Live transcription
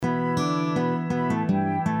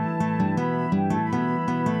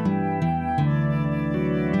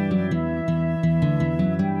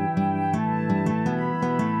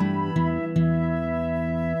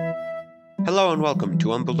Hello and welcome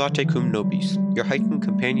to Ambulate Cum Nobis, your hiking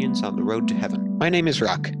companions on the road to heaven. My name is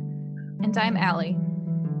Rock. And I'm Allie.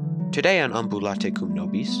 Today on Ambulate Cum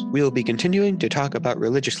Nobis, we will be continuing to talk about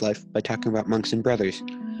religious life by talking about monks and brothers.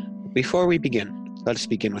 But before we begin, let us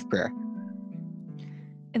begin with prayer.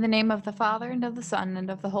 In the name of the Father, and of the Son, and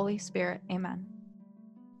of the Holy Spirit. Amen.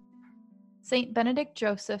 Saint Benedict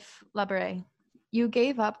Joseph Labre, you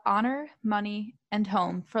gave up honor, money, and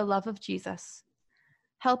home for love of Jesus.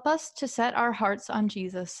 Help us to set our hearts on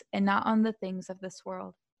Jesus and not on the things of this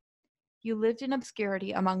world. You lived in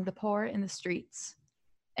obscurity among the poor in the streets.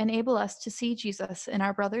 Enable us to see Jesus in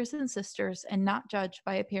our brothers and sisters and not judge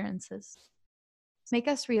by appearances. Make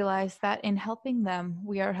us realize that in helping them,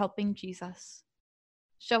 we are helping Jesus.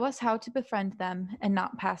 Show us how to befriend them and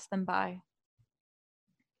not pass them by.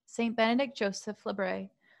 Saint Benedict Joseph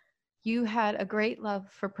Labre, you had a great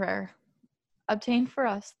love for prayer. Obtain for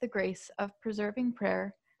us the grace of preserving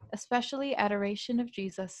prayer, especially adoration of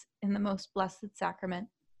Jesus in the most blessed sacrament.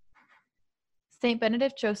 Saint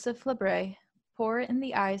Benedict Joseph Labre, poor in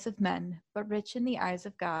the eyes of men, but rich in the eyes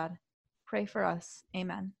of God, pray for us.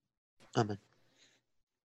 Amen. Amen.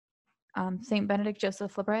 Saint Benedict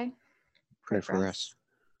Joseph Labre, Pray for us.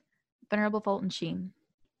 Venerable Fulton Sheen,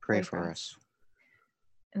 Pray for us.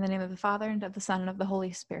 In the name of the Father, and of the Son, and of the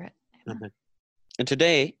Holy Spirit. Amen. And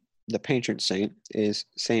today, the patron saint is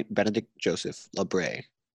Saint Benedict Joseph Labre.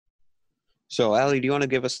 So, Allie, do you want to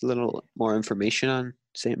give us a little more information on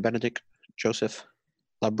Saint Benedict Joseph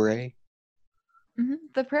Labre?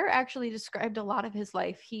 The prayer actually described a lot of his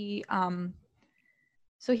life. He was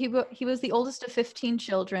the oldest of 15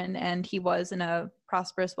 children, and he was in a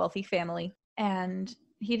prosperous, wealthy family. And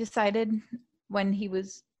he decided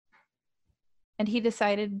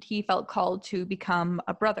he felt called to become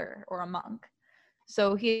a brother or a monk.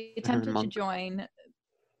 So he attempted to join.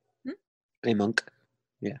 A monk,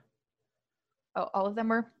 yeah. Oh, all of them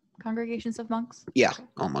were congregations of monks? Yeah,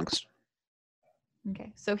 all monks.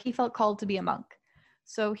 Okay, so he felt called to be a monk.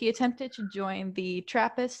 So he attempted to join the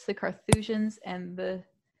Trappists, the Carthusians, and the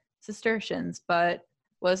Cistercians, but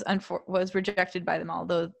was rejected by them all,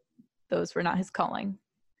 though those were not his calling.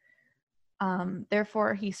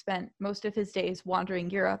 Therefore, he spent most of his days wandering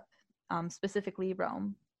Europe, specifically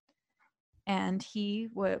Rome. And he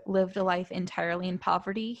lived a life entirely in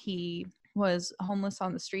poverty. He was homeless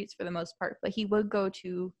on the streets for the most part, but he would go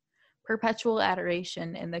to perpetual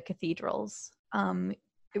adoration in the cathedrals.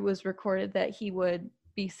 It was recorded that he would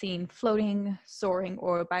be seen floating, soaring,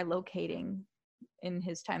 or bilocating in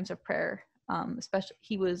his times of prayer. Especially,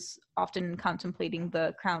 he was often contemplating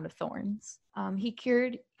the crown of thorns.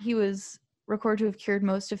 He was recorded to have cured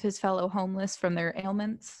most of his fellow homeless from their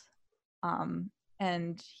ailments.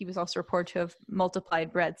 And he was also reported to have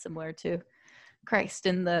multiplied bread similar to Christ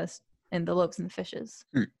in the loaves and the fishes.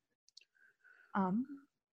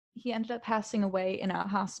 He ended up passing away in a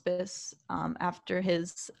hospice after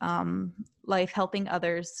his life helping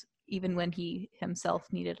others, even when he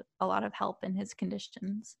himself needed a lot of help in his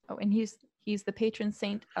conditions. Oh, and he's the patron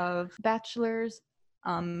saint of bachelors,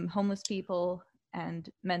 homeless people,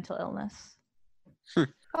 and mental illness. Oh,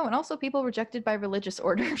 and also people rejected by religious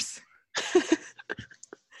orders.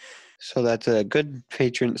 So that's a good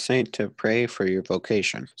patron saint to pray for your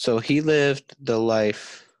vocation. So he lived the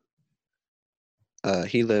life, a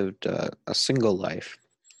single life,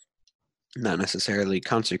 not necessarily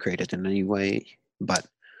consecrated in any way, but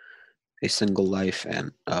a single life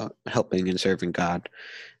and helping and serving God,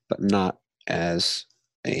 but not as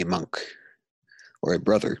a monk or a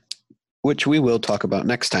brother, which we will talk about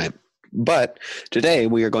next time. But today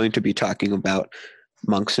we are going to be talking about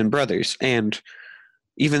monks and brothers, and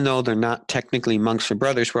even though they're not technically monks or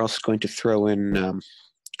brothers, we're also going to throw in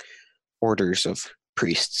orders of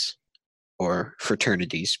priests or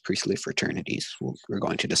fraternities, priestly fraternities. We're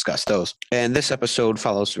going to discuss those. And this episode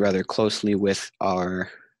follows rather closely with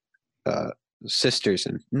our sisters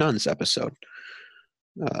and nuns episode.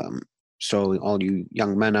 So all you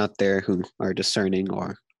young men out there who are discerning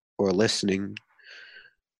or listening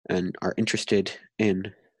and are interested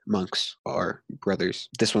in monks or brothers,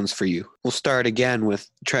 this one's for you. We'll start again with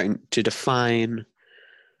trying to define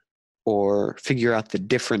or figure out the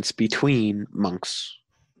difference between monks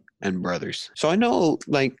and brothers. So I know,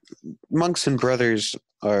 like, monks and brothers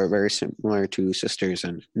are very similar to sisters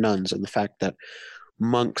and nuns in the fact that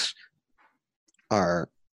monks are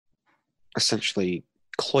essentially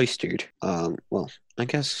cloistered. Well, I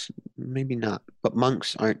guess maybe not, but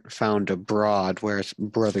monks aren't found abroad, whereas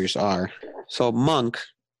brothers are. So a monk,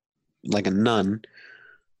 like a nun,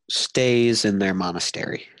 stays in their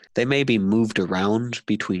monastery. They may be moved around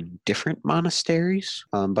between different monasteries,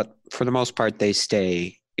 but for the most part, they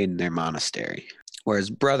stay in their monastery, whereas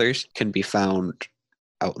brothers can be found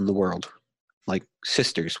out in the world, like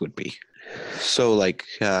sisters would be. So, like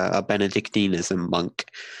a Benedictine is a monk,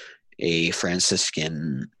 a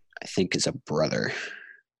Franciscan, I think, is a brother.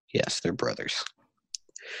 Yes, they're brothers.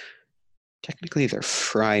 Technically, they're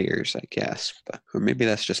friars, I guess, or maybe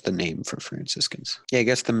that's just the name for Franciscans. Yeah, I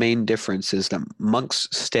guess the main difference is that monks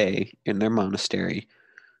stay in their monastery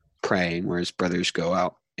praying, whereas brothers go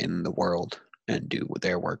out in the world and do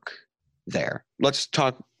their work there. Let's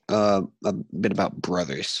talk a bit about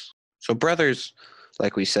brothers. So, brothers,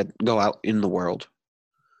 like we said, go out in the world.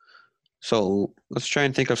 So, let's try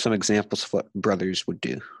and think of some examples of what brothers would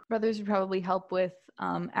do. Brothers would probably help with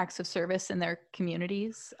acts of service in their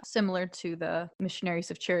communities, similar to the Missionaries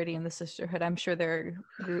of Charity and the Sisterhood. I'm sure there are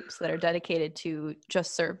groups that are dedicated to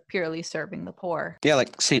just purely serving the poor. Yeah,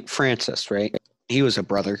 like St. Francis, right? He was a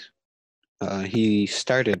brother. He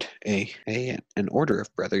started an order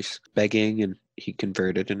of brothers begging, and he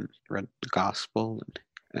converted and read the gospel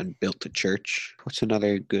and built a church. What's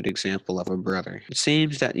another good example of a brother? It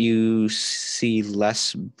seems that you see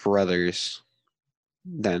less brothers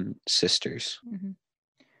than sisters. Mm-hmm.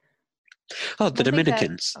 Oh, the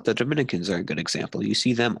Dominicans. The Dominicans are a good example. You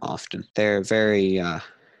see them often. They're very,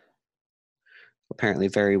 apparently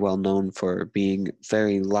very well known for being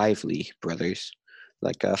very lively brothers,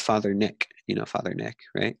 like Father Nick. You know Father Nick,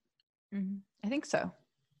 right? Mm-hmm. I think so.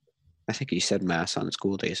 I think he said mass on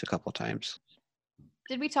school days a couple times.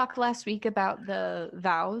 Did we talk last week about the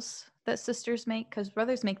vows that sisters make? Because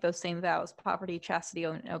brothers make those same vows: poverty, chastity,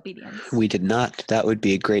 and obedience. We did not. That would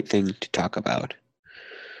be a great thing to talk about.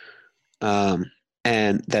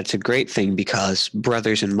 And that's a great thing because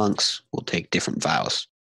brothers and monks will take different vows.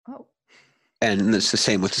 Oh. And it's the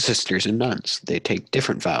same with the sisters and nuns. They take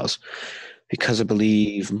different vows because I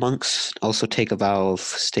believe monks also take a vow of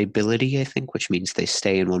stability, I think, which means they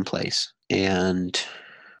stay in one place. And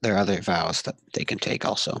there are other vows that they can take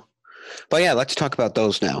also. But yeah, let's talk about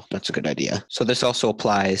those now. That's a good idea. So this also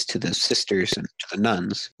applies to the sisters and to the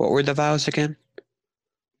nuns. What were the vows again?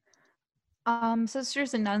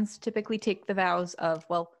 Sisters and nuns typically take the vows of,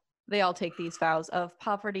 well, they all take these vows of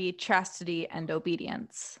poverty, chastity, and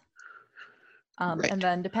obedience. Right. And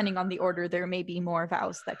then depending on the order, there may be more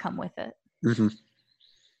vows that come with it. Mm-hmm.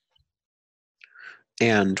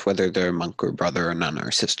 And whether they're a monk or brother or nun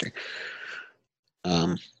or sister.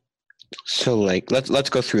 So like let's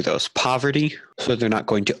go through those. Poverty, so they're not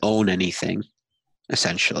going to own anything,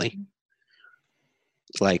 essentially.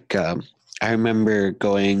 Like I remember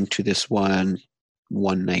going to this one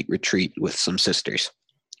night retreat with some sisters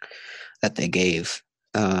that they gave.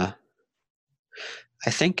 I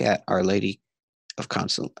think at Our Lady of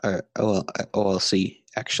OLC,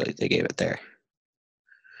 actually, they gave it there.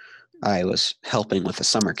 I was helping with a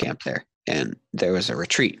summer camp there, and there was a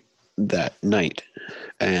retreat that night,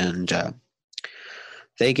 and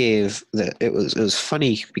they gave it was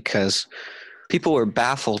funny because people were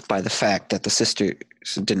baffled by the fact that the sisters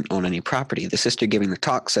didn't own any property. The sister giving the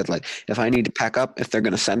talk said, like, if I need to pack up, if they're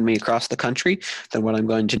going to send me across the country, then what I'm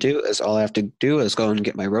going to do is all I have to do is go and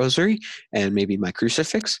get my rosary and maybe my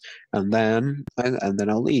crucifix, and then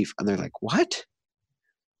I'll leave. And they're like, what?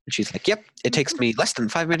 And she's like, yep, it takes me less than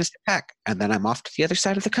 5 minutes to pack, and then I'm off to the other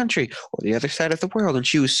side of the country or the other side of the world. And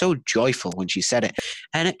she was so joyful when she said it,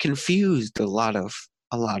 and it confused a lot of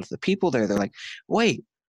the people there. They're like, wait,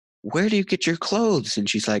 where do you get your clothes? And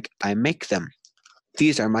she's like, I make them.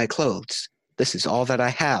 These are my clothes. This is all that I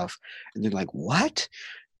have. And they're like, what?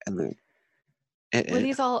 And were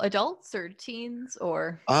these all adults or teens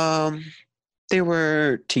or? They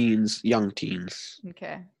were teens, young teens.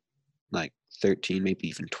 Okay. Like 13, maybe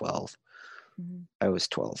even 12. Mm-hmm. I was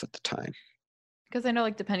 12 at the time. Because I know,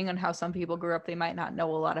 like, depending on how some people grew up, they might not know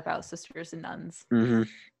a lot about sisters and nuns. Mm-hmm.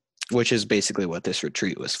 Which is basically what this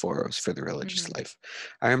retreat was for. It was for the religious life.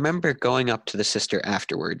 I remember going up to the sister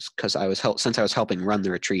afterwards because since I was helping run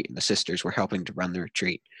the retreat, and the sisters were helping to run the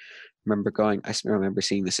retreat. I remember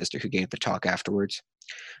seeing the sister who gave the talk afterwards,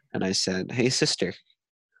 and I said, "Hey, sister,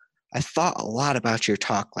 I thought a lot about your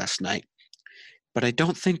talk last night, but I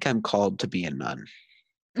don't think I'm called to be a nun."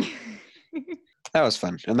 That was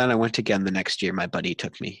fun. And then I went again the next year. My buddy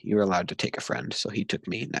took me. You were allowed to take a friend, so he took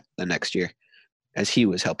me the next year, as he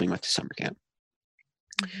was helping with the summer camp.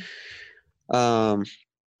 Mm-hmm.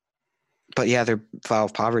 But yeah, their vow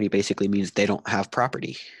of poverty basically means they don't have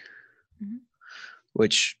property, mm-hmm.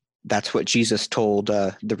 which that's what Jesus told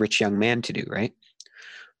the rich young man to do, right?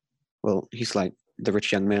 Well, the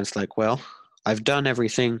rich young man's like, well, I've done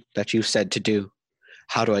everything that you said to do.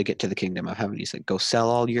 How do I get to the kingdom of heaven? He's like, go sell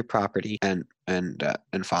all your property and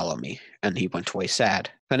follow me. And he went away sad.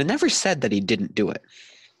 But it never said that he didn't do it.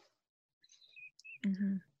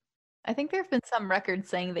 Hmm. I think there have been some records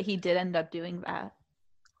saying that he did end up doing that.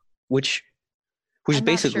 which is I'm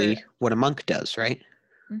not sure. basically what a monk does, right?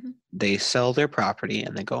 Hmm. They sell their property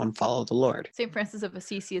and they go and follow the Lord. St. Francis of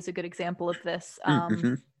Assisi is a good example of this.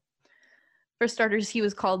 Mm-hmm. For starters, he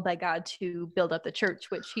was called by God to build up the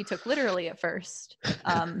church, which he took literally at first.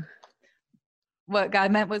 What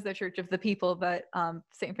God meant was the church of the people, but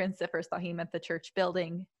St. Francis at first thought he meant the church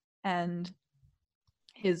building. And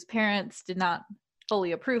his parents did not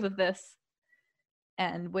fully approve of this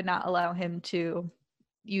and would not allow him to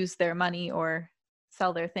use their money or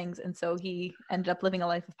sell their things. And so he ended up living a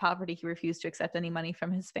life of poverty. He refused to accept any money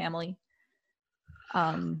from his family,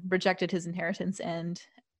 rejected his inheritance, and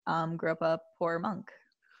grew up a poor monk.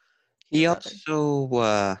 He Your brother.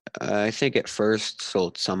 also, I think at first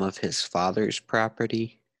sold some of his father's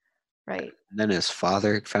property. Right. And then his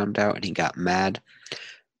father found out and he got mad.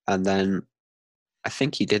 And then I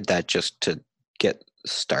think he did that just to get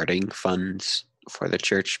starting funds for the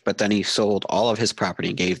church. But then he sold all of his property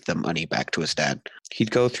and gave the money back to his dad.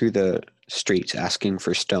 He'd go through the streets asking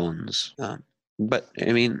for stones. But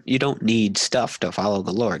I mean, you don't need stuff to follow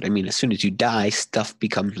the Lord. I mean, as soon as you die, stuff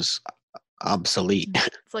becomes obsolete.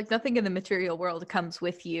 It's like nothing in the material world comes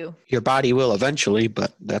with you. Your body will eventually,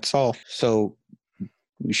 but that's all. So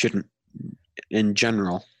you shouldn't, in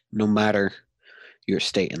general, no matter your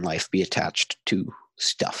state in life, be attached to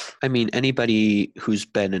stuff. I mean, anybody who's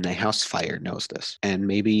been in a house fire knows this, and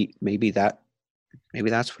maybe that's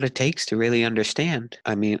what it takes to really understand.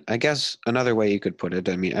 I mean, I guess another way you could put it,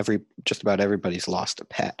 I mean, just about everybody's lost a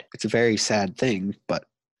pet. It's a very sad thing, but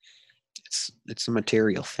it's a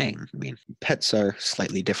material thing. I mean, pets are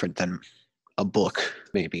slightly different than a book,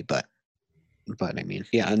 maybe, but I mean,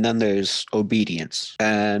 yeah. And then there's obedience,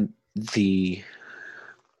 and the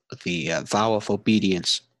vow of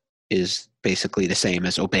obedience is basically the same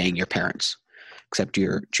as obeying your parents, except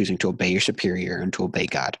you're choosing to obey your superior and to obey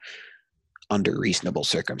God under reasonable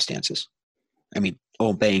circumstances. I mean,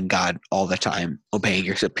 obeying God all the time, obeying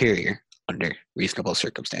your superior under reasonable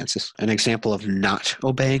circumstances. An example of not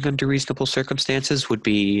obeying under reasonable circumstances would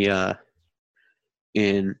be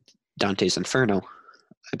in Dante's Inferno.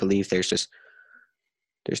 I believe there's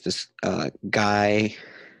this guy.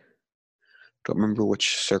 Don't remember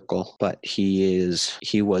which circle, but he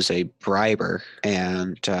was a briber,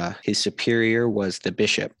 and his superior was the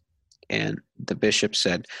bishop. And the bishop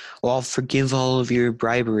said, "Well, I'll forgive all of your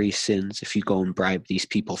bribery sins if you go and bribe these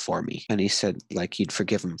people for me." And he said, like, he'd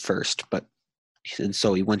forgive them first, and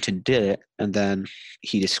so he went and did it. And then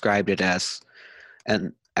he described it as,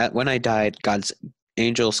 when I died, God's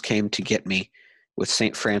angels came to get me with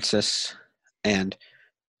Saint Francis, and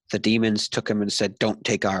the demons took him and said, "Don't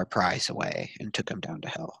take our prize away," and took him down to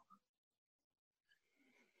hell.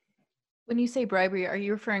 When you say bribery, are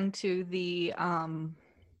you referring to the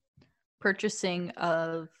purchasing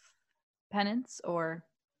of penance, or?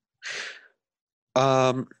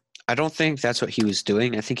 I don't think that's what he was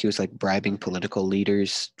doing. I think he was like bribing political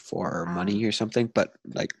leaders for money or something. But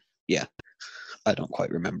like, yeah, I don't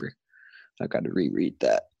quite remember. I've got to reread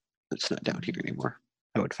that. It's not down here anymore.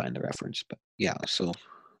 I would find the reference, but yeah. So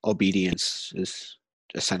obedience is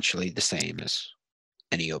essentially the same as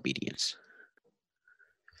any obedience.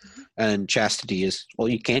 And chastity is, well,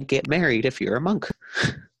 you can't get married if you're a monk.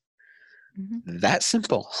 That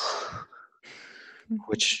simple.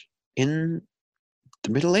 Which in the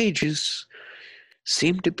Middle Ages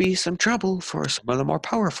seemed to be some trouble for some of the more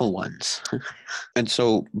powerful ones. And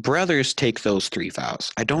so brothers take those 3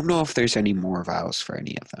 vows. I don't know if there's any more vows for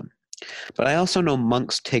any of them. But I also know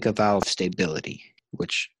monks take a vow of stability,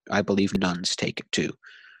 which I believe nuns take it too,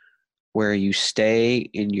 where you stay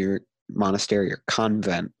in your monastery or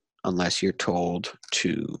convent unless you're told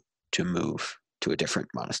to move to a different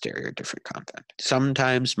monastery or a different convent.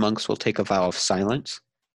 Sometimes monks will take a vow of silence,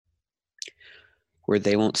 where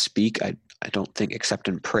they won't speak, I don't think, except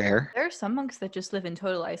in prayer. There are some monks that just live in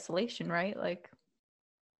total isolation, right? Like,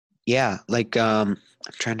 yeah, like I'm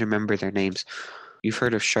trying to remember their names. You've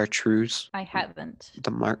heard of Chartreuse? I haven't.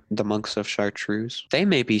 The monks of Chartreuse? They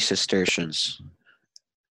may be Cistercians,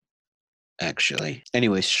 actually.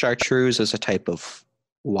 Anyways, Chartreuse is a type of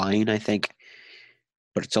wine, I think,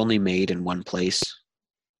 but it's only made in one place,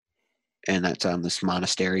 and that's on this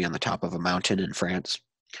monastery on the top of a mountain in France.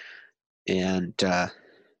 And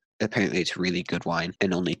apparently it's really good wine,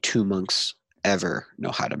 and only 2 monks ever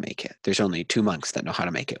know how to make it. There's only 2 monks that know how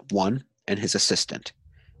to make it, one and his assistant.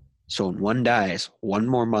 So when one dies, one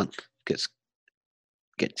more monk gets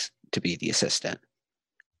to be the assistant.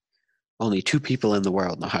 Only 2 people in the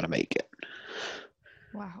world know how to make it.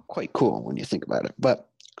 Wow. Quite cool when you think about it. But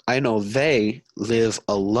I know they live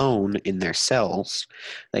alone in their cells.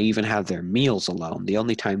 They even have their meals alone. The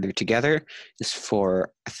only time they're together is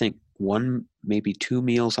for, I think, one, maybe two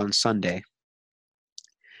meals on Sunday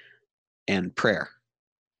and prayer.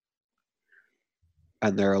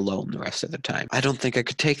 And they're alone the rest of the time. I don't think I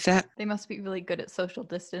could take that. They must be really good at social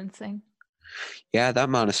distancing. Yeah, that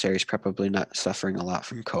monastery is probably not suffering a lot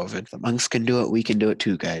from COVID. The monks can do it. We can do it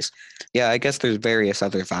too, guys. Yeah, I guess there's various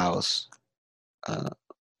other vows. I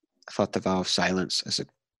thought the vow of silence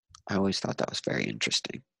I always thought that was very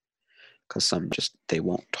interesting because some just, they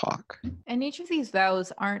won't talk. And each of these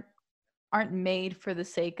vows aren't made for the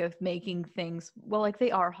sake of making things, well, like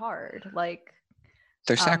they are hard. Like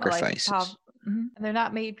They're sacrifices. They're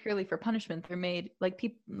not made purely for punishment. They're made like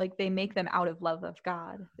people, like they make them out of love of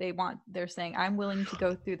God. They're saying, I'm willing to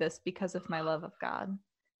go through this because of my love of God.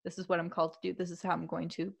 This is what I'm called to do. This is how I'm going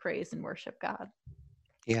to praise and worship God.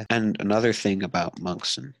 Yeah. And another thing about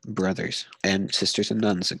monks and brothers and sisters and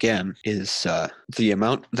nuns, again, is the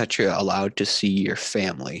amount that you're allowed to see your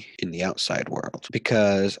family in the outside world.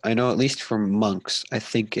 Because I know, at least for monks, I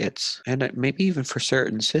think it's, and maybe even for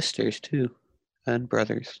certain sisters too, and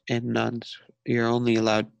brothers and nuns, you're only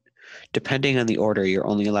allowed, depending on the order, you're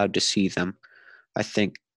only allowed to see them. I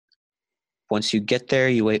think once you get there,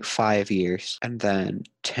 you wait 5 years, and then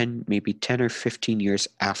 10 or 15 years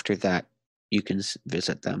after that, you can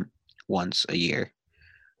visit them once a year.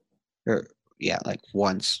 Or, yeah, like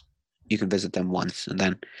once. You can visit them once, and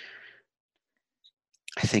then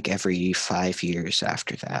I think every 5 years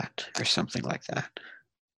after that, or something like that.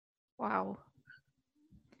 Wow.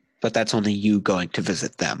 But that's only you going to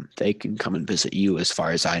visit them. They can come and visit you, as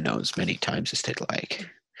far as I know, as many times as they'd like.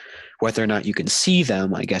 Whether or not you can see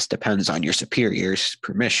them, I guess, depends on your superior's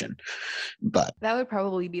permission. But that would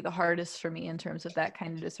probably be the hardest for me in terms of that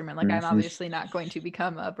kind of discernment. Like, I'm obviously not going to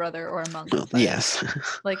become a brother or a monk. Well, yes.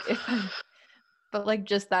 But like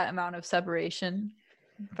just that amount of separation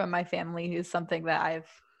from my family is something that I've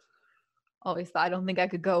always thought. I don't think I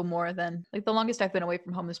could go more than, like, the longest I've been away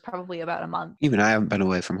from home is probably about a month. Even I haven't been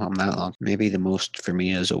away from home that long. Maybe the most for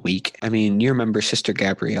me is a week. I mean, you remember Sister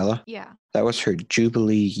Gabriella? Yeah. That was her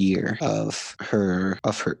Jubilee year of her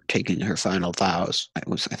taking her final vows. It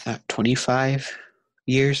was, I thought, 25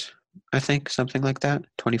 years, I think, something like that.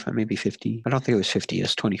 25, maybe 50. I don't think it was 50. It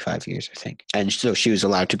was 25 years, I think. And so she was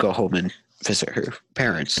allowed to go home and visit her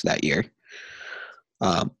parents that year.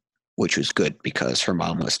 Which was good because her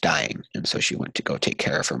mom was dying, and so she went to go take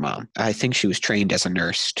care of her mom. I think she was trained as a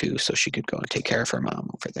nurse too, so she could go and take care of her mom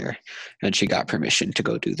over there, and she got permission to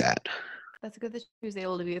go do that. That's good that she was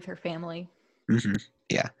able to be with her family. Mm-hmm.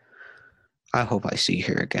 Yeah. I hope I see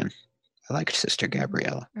her again. I liked Sister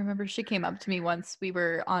Gabriella. I remember she came up to me once. We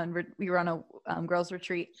were on a girls'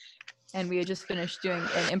 retreat, and we had just finished doing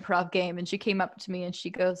an improv game, and she came up to me and she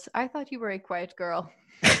goes, "I thought you were a quiet girl."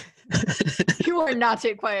 You are not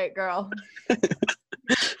a quiet girl.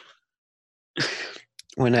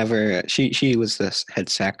 Whenever she was the head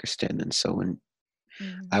sacristan, and so when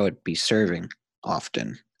I would be serving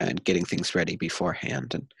often and getting things ready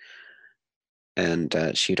beforehand, and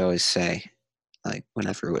she'd always say, like,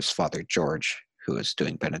 whenever it was Father George who was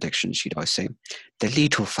doing benediction, she'd always say, the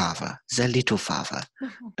little father.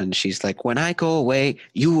 And she's like, when I go away,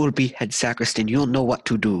 you will be head sacristan. You'll know what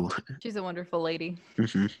to do. She's a wonderful lady.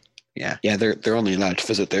 Mm-hmm. Yeah, they're only allowed to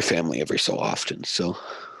visit their family every so often. So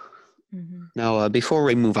now, before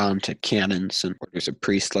we move on to canons and orders of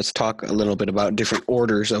priests, let's talk a little bit about different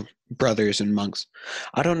orders of brothers and monks.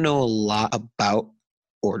 I don't know a lot about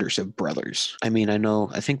orders of brothers. I mean,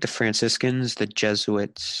 I think the Franciscans, the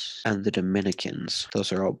Jesuits, and the Dominicans,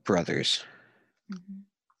 those are all brothers.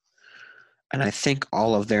 And I think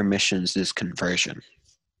all of their missions is conversion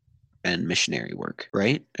and missionary work,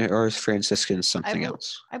 right? Or is Franciscans something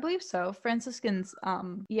else? I believe so. Franciscans,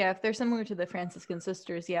 if they're similar to the Franciscan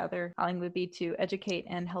sisters, their calling would be to educate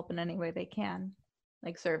and help in any way they can,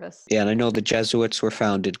 like service. Yeah, and I know the Jesuits were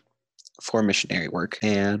founded for missionary work,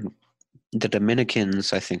 and the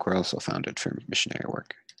Dominicans, I think, were also founded for missionary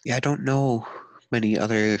work. Yeah, I don't know many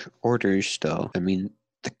other orders, though. I mean,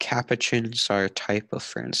 the Capuchins are a type of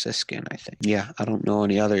Franciscan, I think. Yeah, I don't know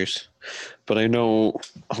any others. But I know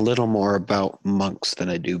a little more about monks than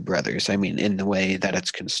I do brothers. I mean, in the way that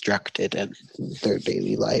it's constructed in their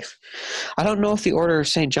daily life. I don't know if the Order of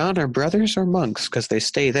St. John are brothers or monks, because they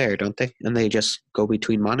stay there, don't they? And they just go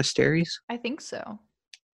between monasteries? I think so.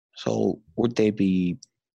 So would they be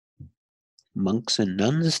monks and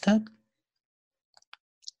nuns then?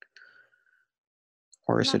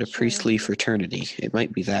 Or is it a priestly fraternity? It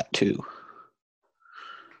might be that too.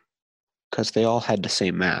 Because they all had the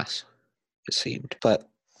same mass, it seemed. But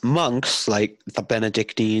monks, like the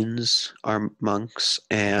Benedictines are monks,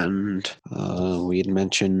 and we had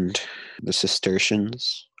mentioned the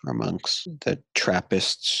Cistercians are monks. The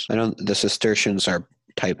Trappists, the Cistercians are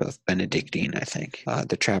type of Benedictine, I think.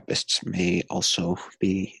 The Trappists may also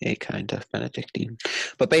be a kind of Benedictine.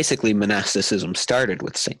 But basically, monasticism started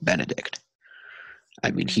with St. Benedict.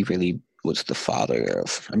 I mean, he really was the father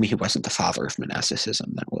of, he wasn't the father of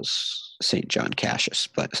monasticism. That was St. John Cassius.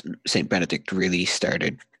 But St. Benedict really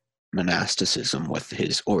started monasticism with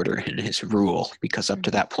his order and his rule, because up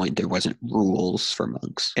to that point, there wasn't rules for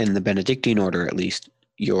monks. In the Benedictine order, at least,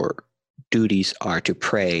 your duties are to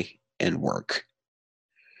pray and work.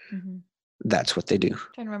 Mm-hmm. That's what they do. I'm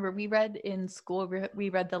trying to remember, we read in school, we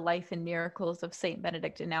read the life and miracles of Saint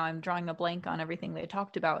Benedict, and now I'm drawing a blank on everything they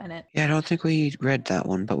talked about in it. Yeah, I don't think we read that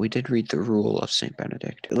one, but we did read the rule of Saint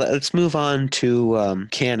Benedict. Let's move on to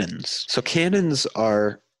canons. So canons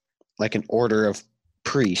are like an order of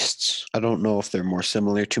priests. I don't know if they're more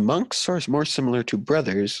similar to monks or more similar to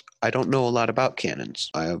brothers. I don't know a lot about canons.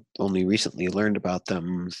 I only recently learned about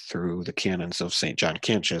them through the canons of St. John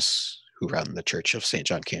Cantius, who run the Church of St.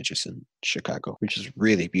 John Cantius in Chicago, which is a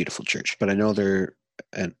really beautiful church. But I know they're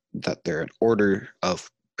an order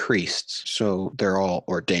of priests, so they're all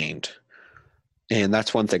ordained. And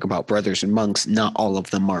that's one thing about brothers and monks, not all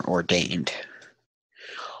of them are ordained.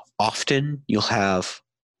 Often you'll have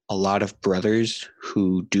a lot of brothers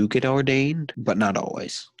who do get ordained, but not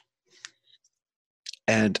always.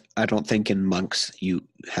 And I don't think in monks you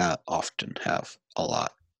often have a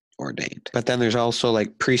lot ordained. But then there's also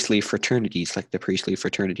like priestly fraternities, like the priestly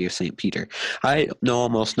fraternity of St. Peter. I know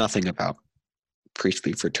almost nothing about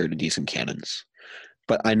priestly fraternities and canons,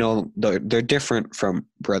 but I know they're different from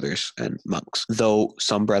brothers and monks, though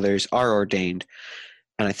some brothers are ordained,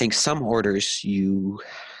 and I think some orders you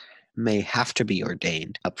may have to be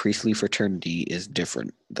ordained. A priestly fraternity is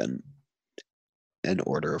different than an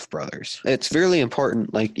order of brothers. It's really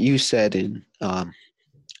important, like you said in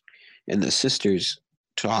the sisters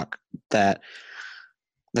talk, that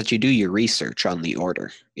you do your research on the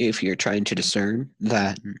order. If you're trying to discern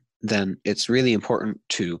that, then it's really important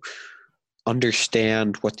to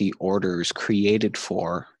understand what the order is created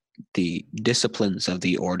for, the disciplines of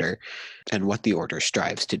the order, and what the order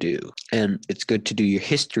strives to do. And it's good to do your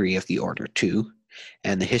history of the order too,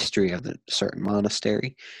 and the history of the certain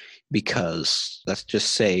monastery, because let's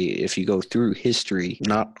just say if you go through history,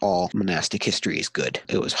 not all monastic history is good.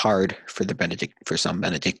 It was hard for some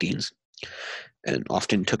Benedictines, and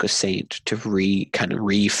often took a saint to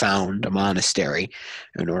refound a monastery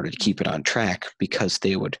in order to keep it on track, because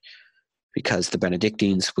the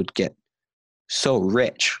Benedictines would get so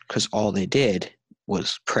rich because all they did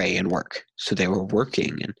was pray and work. So they were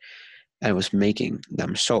working, and it was making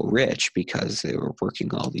them so rich because they were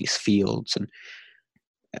working all these fields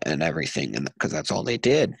and everything, and because that's all they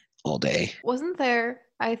did all day.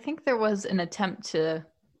 I think there was an attempt to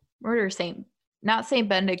murder not Saint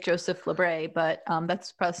Benedict Joseph Labre, but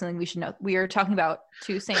that's probably something we should know. We are talking about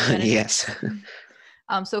two Saint Benedict. Yes.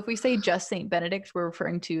 So if we say just Saint Benedict, we're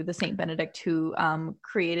referring to the Saint Benedict who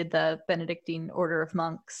created the Benedictine order of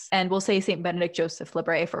monks. And we'll say Saint Benedict Joseph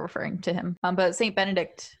Labre if we're referring to him. But Saint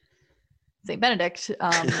Benedict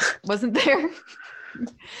wasn't there.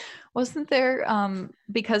 Wasn't there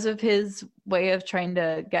because of his way of trying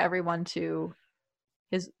to get everyone to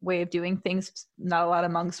his way of doing things? Not a lot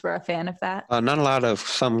of monks were a fan of that.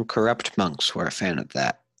 Some corrupt monks were a fan of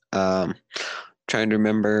that. Trying to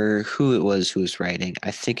remember who it was who was writing.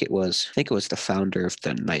 I think it was the founder of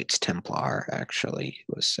the Knights Templar, actually.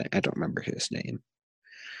 I don't remember his name.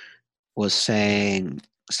 Was saying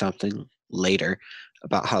something later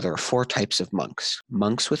about how there are 4 types of monks.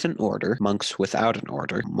 Monks with an order, monks without an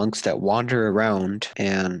order, monks that wander around,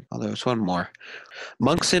 and there was one more.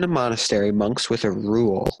 Monks in a monastery, monks with a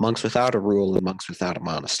rule, monks without a rule, and monks without a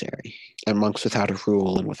monastery. And monks without a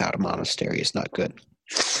rule and without a monastery is not good,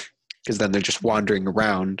 because then they're just wandering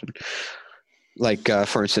around. Like,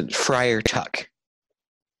 for instance, Friar Tuck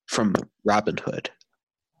from Robin Hood.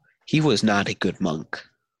 He was not a good monk.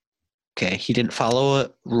 Okay, he didn't follow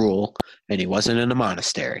a rule, and he wasn't in a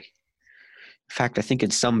monastery. In fact, I think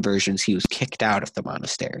in some versions he was kicked out of the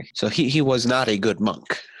monastery. So he was not a good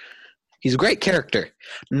monk. He's a great character,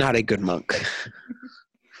 not a good monk.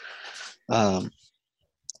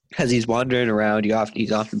 As he's wandering around,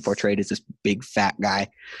 he's often portrayed as this big fat guy.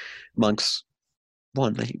 Monks,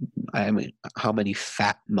 how many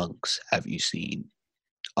fat monks have you seen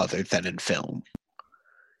other than in film?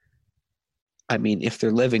 I mean, if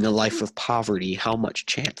they're living a life of poverty, how much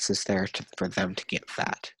chance is there for them to get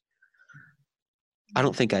fat? I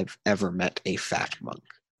don't think I've ever met a fat monk.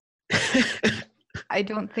 I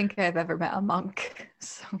don't think I've ever met a monk.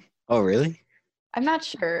 So Oh, really? I'm not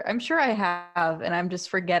sure. I'm sure I have, and I'm just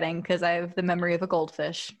forgetting because I have the memory of a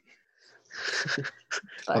goldfish.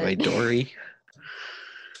 Of a But Dory?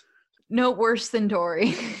 no worse than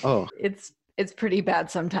Dory. Oh, It's pretty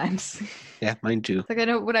bad sometimes. yeah, mine too. It's like I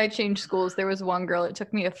know when I changed schools, there was one girl, it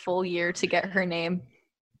took me a full year to get her name.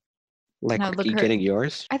 And Like, I are would look you her getting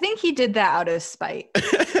yours? I think he did that out of spite.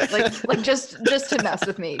 Like just to mess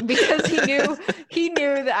with me because he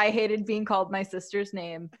knew that I hated being called my sister's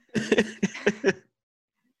name.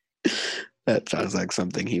 That sounds like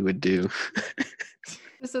something he would do.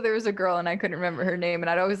 So there was a girl and I couldn't remember her name, and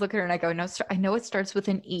I'd always look at her and I go, no, I know it starts with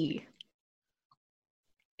an E.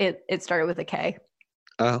 It started with a K.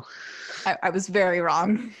 Oh. I was very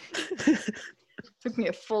wrong. Took me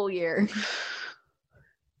a full year.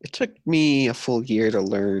 It took me a full year to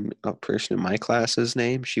learn a person in my class's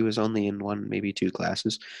name. She was only in one, maybe two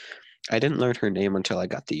classes. I didn't learn her name until I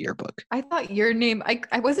got the yearbook. I thought your name,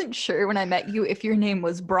 I wasn't sure when I met you if your name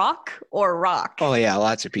was Brock or Rock. Oh yeah,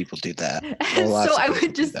 lots of people do that. And so I would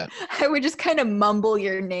do just that. I would just kind of mumble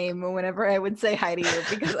your name whenever I would say hi to you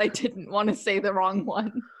because I didn't want to say the wrong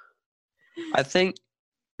one. I think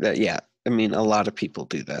that, yeah, I mean, a lot of people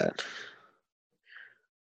do that.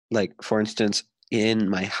 Like, for instance, in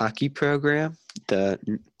my hockey program,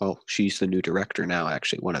 she's the new director now,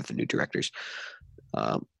 actually, one of the new directors.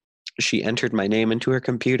 She entered my name into her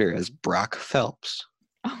computer as Brock Phelps.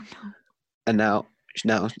 Oh no. And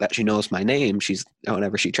now that she knows my name,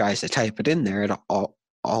 whenever she tries to type it in there, it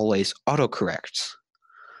always autocorrects.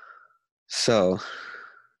 So,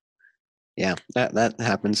 yeah, that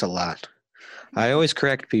happens a lot. I always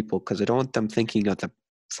correct people because I don't want them thinking of the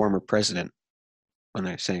former president when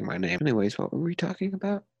they're saying my name. Anyways, what were we talking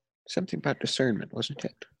about? Something about discernment, wasn't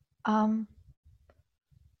it?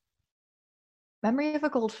 Memory of a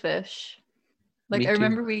goldfish. Like Me I too.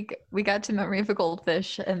 remember we got to Memory of a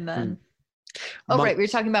Goldfish and then right, we were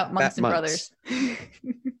Monks, talking about monks and monks. brothers.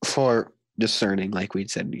 For discerning, like we'd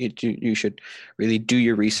said, you should really do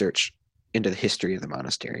your research into the history of the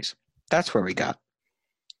monasteries. That's where we got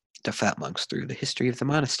the fat monks, through the history of the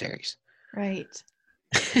monasteries. Right.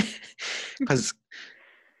 Because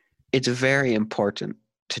it's very important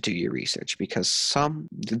to do your research, because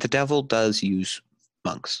the devil does use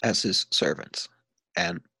monks as his servants,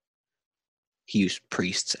 and he used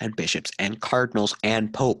priests and bishops and cardinals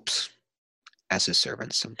and popes as his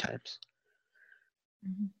servants sometimes.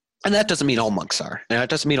 Mm-hmm. And that doesn't mean all monks are. And that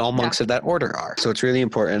doesn't mean all monks of that order are. So it's really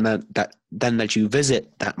important that you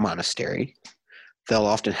visit that monastery. They'll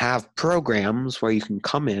often have programs where you can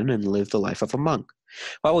come in and live the life of a monk.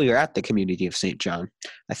 While we were at the community of St. John,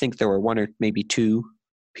 I think there were one or maybe two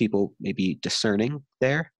people maybe discerning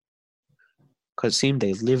there, because it seemed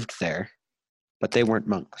they lived there, but they weren't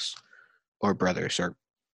monks or brothers or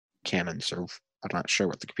canons, or I'm not sure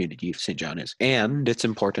what the community of St. John is. And it's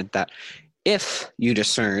important that if you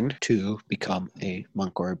discern to become a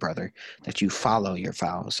monk or a brother, that you follow your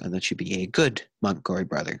vows and that you be a good monk or a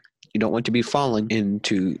brother. You don't want to be falling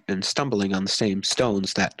into and stumbling on the same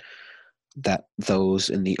stones that those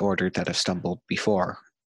in the order that have stumbled before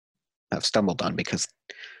have stumbled on, because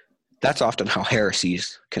that's often how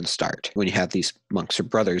heresies can start, when you have these monks or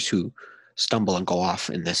brothers who stumble and go off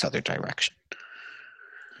in this other direction.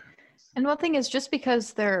 And one thing is, just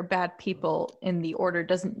because there are bad people in the order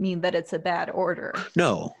doesn't mean that it's a bad order.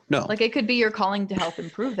 No. Like it could be your calling to help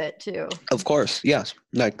improve it too. Of course, yes.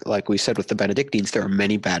 Like we said with the Benedictines, there are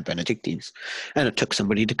many bad Benedictines. And it took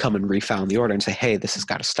somebody to come and refound the order and say, hey, this has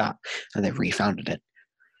got to stop. And they refounded it.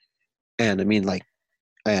 And I mean,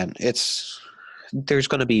 there's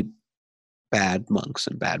going to be bad monks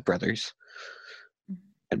and bad brothers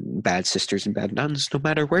and bad sisters and bad nuns, no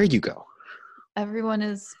matter where you go. Everyone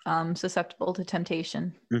is susceptible to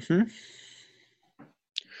temptation. Mm-hmm.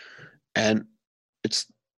 And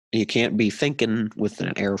you can't be thinking with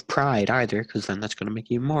an air of pride either, because then that's going to make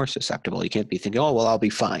you more susceptible. You can't be thinking, oh, well, I'll be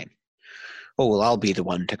fine. Oh, well, I'll be the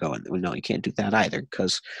one to go. And no, you can't do that either,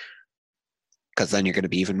 because then you're going to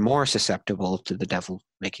be even more susceptible to the devil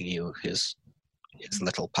making you his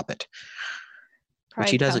little puppet, Pride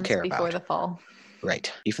which he doesn't care before about. The fall.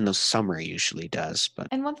 Right. Even though summer usually does.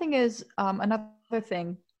 And one thing is, another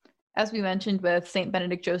thing, as we mentioned with Saint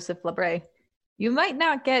Benedict Joseph Labre, you might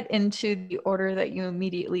not get into the order that you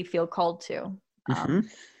immediately feel called to. I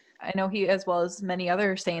know he, as well as many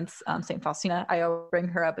other saints, Saint Faustina, I always bring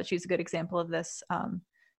her up, but she's a good example of this.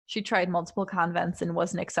 She tried multiple convents and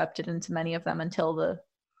wasn't accepted into many of them until the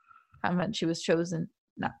convent she was chosen,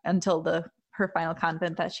 until her final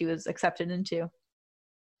convent that she was accepted into.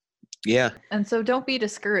 Yeah. And so don't be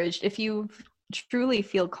discouraged if you truly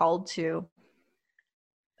feel called to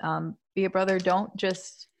be a brother. Don't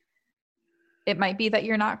just, it might be that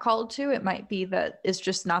you're not called to, it might be that it's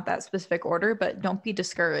just not that specific order, but don't be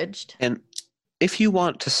discouraged. And if you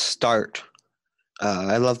want to start,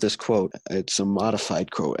 I love this quote. It's a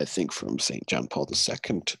modified quote, I think, from St. John Paul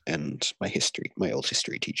II and my old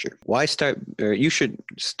history teacher. Why start, or you should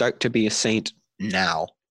start to be a saint now,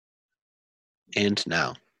 and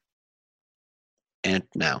now, and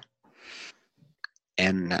now,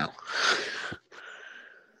 and now.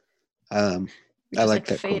 I like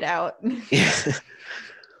that fade quote. out. Yeah.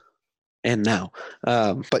 And now.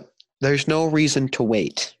 But there's no reason to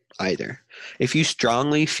wait either. If you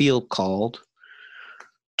strongly feel called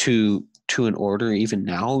to an order even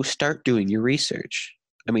now, start doing your research.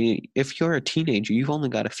 I mean, if you're a teenager, you've only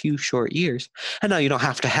got a few short years. And now you don't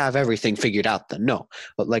have to have everything figured out then, no.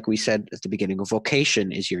 But like we said at the beginning, a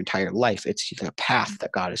vocation is your entire life. It's the path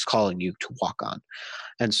that God is calling you to walk on.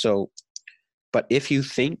 And so, but if you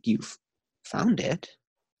think you've found it,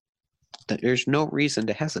 then there's no reason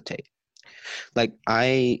to hesitate. Like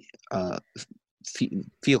I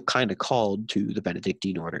feel kind of called to the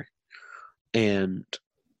Benedictine order, and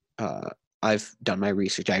I've done my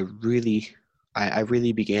research. I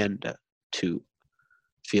really began to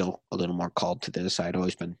feel a little more called to this. I'd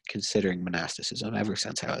always been considering monasticism ever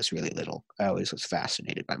since I was really little. I always was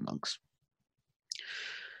fascinated by monks.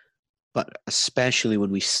 But especially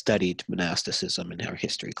when we studied monasticism in our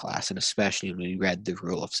history class, and especially when we read the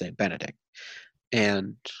Rule of St. Benedict.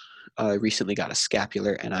 And I recently got a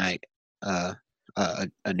scapular, and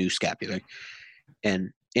a new scapular,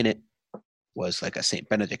 and in it was like a St.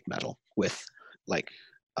 Benedict medal with like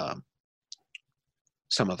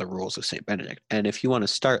some of the rules of St. Benedict. And if you want to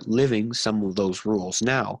start living some of those rules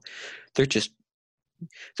now, they're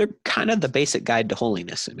kind of the basic guide to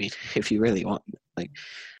holiness. I mean, if you really want, like,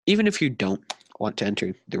 even if you don't want to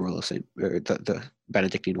enter the rule of the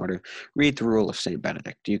Benedictine order, read the Rule of St.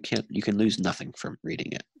 Benedict. You can lose nothing from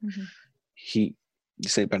reading it. Mm-hmm.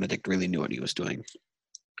 St. Benedict really knew what he was doing.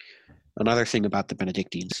 Another thing about the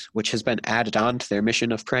Benedictines, which has been added on to their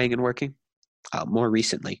mission of praying and working, more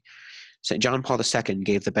recently, St. John Paul II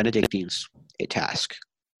gave the Benedictines a task.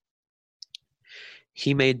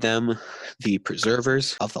 He made them the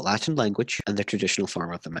preservers of the Latin language and the traditional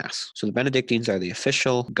form of the Mass. So the Benedictines are the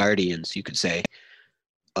official guardians, you could say,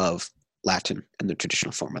 of Latin and the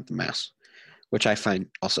traditional form of the Mass, which I find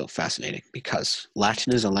also fascinating because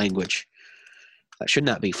Latin is a language that should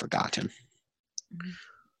not be forgotten. Mm-hmm.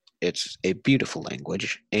 It's a beautiful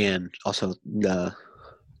language, and also the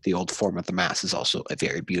old form of the Mass is also a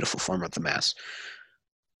very beautiful form of the Mass.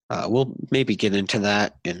 We'll maybe get into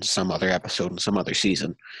that in some other episode in some other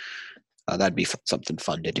season. That'd be something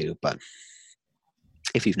fun to do. But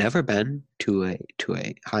if you've never been to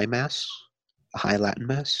a high Mass, a high Latin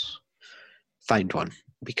Mass, find one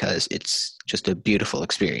because it's just a beautiful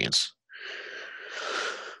experience.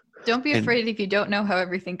 Don't be afraid if you don't know how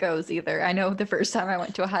everything goes either. I know the first time I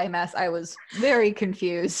went to a high Mass, I was very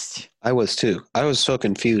confused. I was too. I was so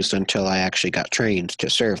confused until I actually got trained to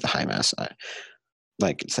serve the high Mass.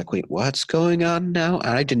 It's like, wait, what's going on now?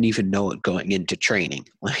 And I didn't even know it going into training.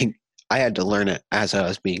 Like, I had to learn it as I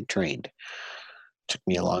was being trained. It took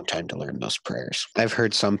me a long time to learn those prayers. I've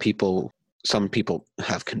heard some people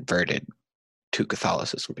have converted to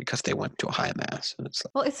Catholicism because they went to a high Mass. And it's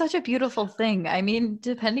like, well, it's such a beautiful thing. I mean,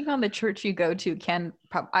 depending on the church you go to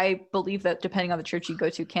I believe that depending on the church you go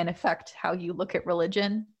to can affect how you look at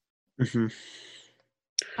religion. Mm-hmm.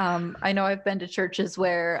 I know I've been to churches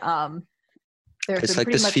where it's like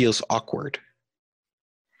this feels awkward.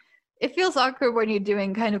 It feels awkward when you're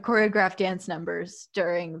doing kind of choreographed dance numbers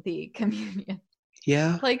during the communion.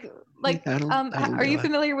 Yeah. Are you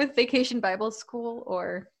familiar with Vacation Bible School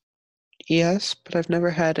or? Yes, but I've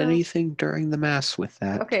never had anything during the Mass with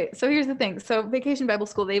that. Okay, so here's the thing. So Vacation Bible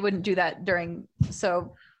School, they wouldn't do that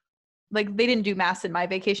they didn't do Mass in my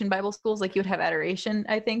Vacation Bible schools. Like, you'd have adoration,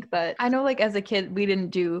 I think. But I know, like, as a kid,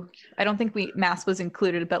 I don't think Mass was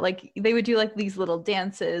included, but like they would do like these little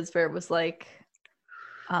dances where it was like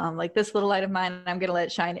this little light of mine, I'm gonna let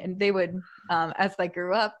it shine. And they would, as I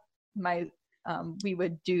grew up, we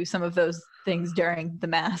would do some of those things during the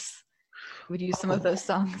Mass. We would use some of those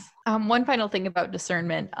songs. One final thing about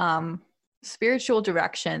discernment, spiritual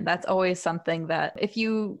direction. That's always something that if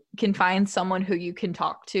you can find someone who you can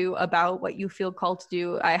talk to about what you feel called to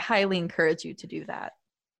do, I highly encourage you to do that.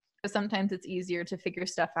 Because sometimes it's easier to figure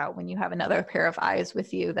stuff out when you have another pair of eyes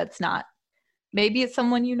with you that's not, maybe it's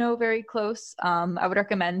someone you know very close. I would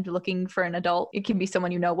recommend looking for an adult. It can be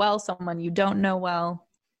someone you know well, someone you don't know well.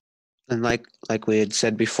 And like we had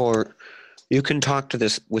said before, you can talk to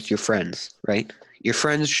this with your friends, right? Your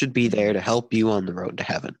friends should be there to help you on the road to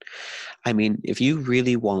heaven. I mean, if you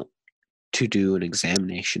really want to do an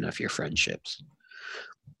examination of your friendships,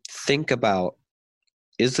 think about,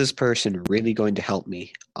 is this person really going to help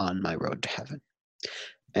me on my road to heaven?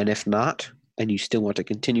 And if not, and you still want to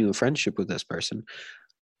continue a friendship with this person,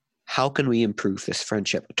 how can we improve this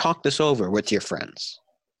friendship? Talk this over with your friends.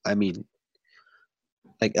 I mean,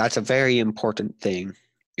 like, that's a very important thing.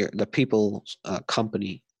 The people's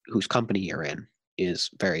company, whose company you're in,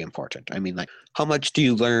 is very important. I mean, like, how much do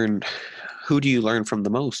you learn? Who do you learn from the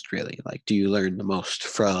most, really? Like, do you learn the most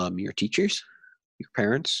from your teachers, your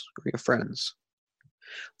parents, or your friends?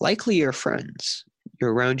 Likely your friends.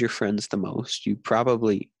 You're around your friends the most. You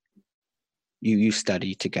probably you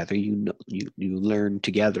study together. You learn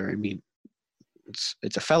together. I mean,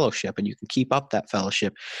 it's a fellowship, and you can keep up that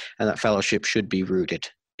fellowship, and that fellowship should be rooted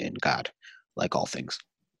in God, like all things.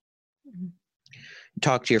 Mhm.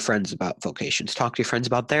 Talk to your friends about vocations. Talk to your friends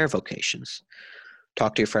about their vocations.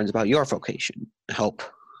 Talk to your friends about your vocation. Help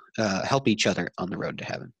each other on the road to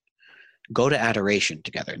heaven. Go to adoration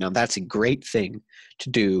together. Now, that's a great thing to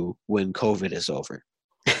do when COVID is over.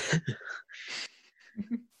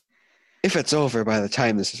 If it's over by the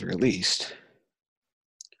time this is released,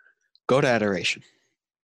 go to adoration.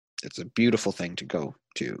 It's a beautiful thing to go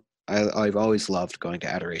to. I've always loved going to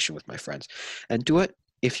adoration with my friends. And do it,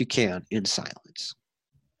 if you can, in silence.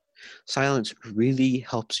 Silence really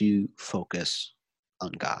helps you focus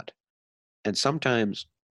on God. And sometimes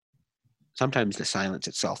the silence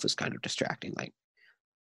itself is kind of distracting. Like,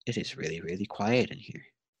 it is really, really quiet in here.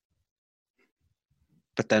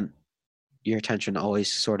 But then your attention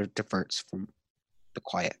always sort of diverts from the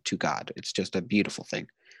quiet to God. It's just a beautiful thing.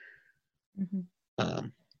 Mhm.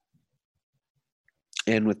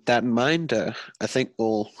 And with that in mind, I think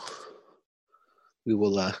we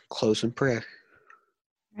will close in prayer.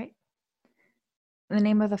 Right. In the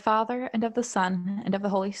name of the Father, and of the Son, and of the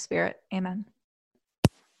Holy Spirit. Amen.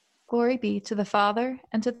 Glory be to the Father,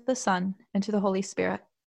 and to the Son, and to the Holy Spirit,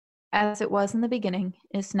 as it was in the beginning,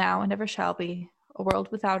 is now, and ever shall be, a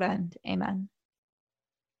world without end. Amen.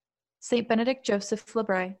 Saint Benedict Joseph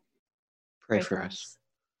Lebray, Pray for us.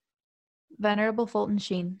 Venerable Fulton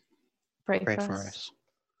Sheen, pray for us.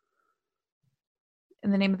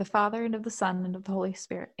 In the name of the Father, and of the Son, and of the Holy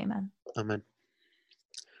Spirit. Amen. Amen.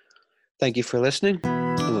 Thank you for listening,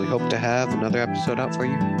 and we hope to have another episode out for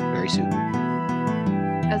you very soon.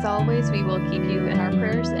 As always, we will keep you in our prayers.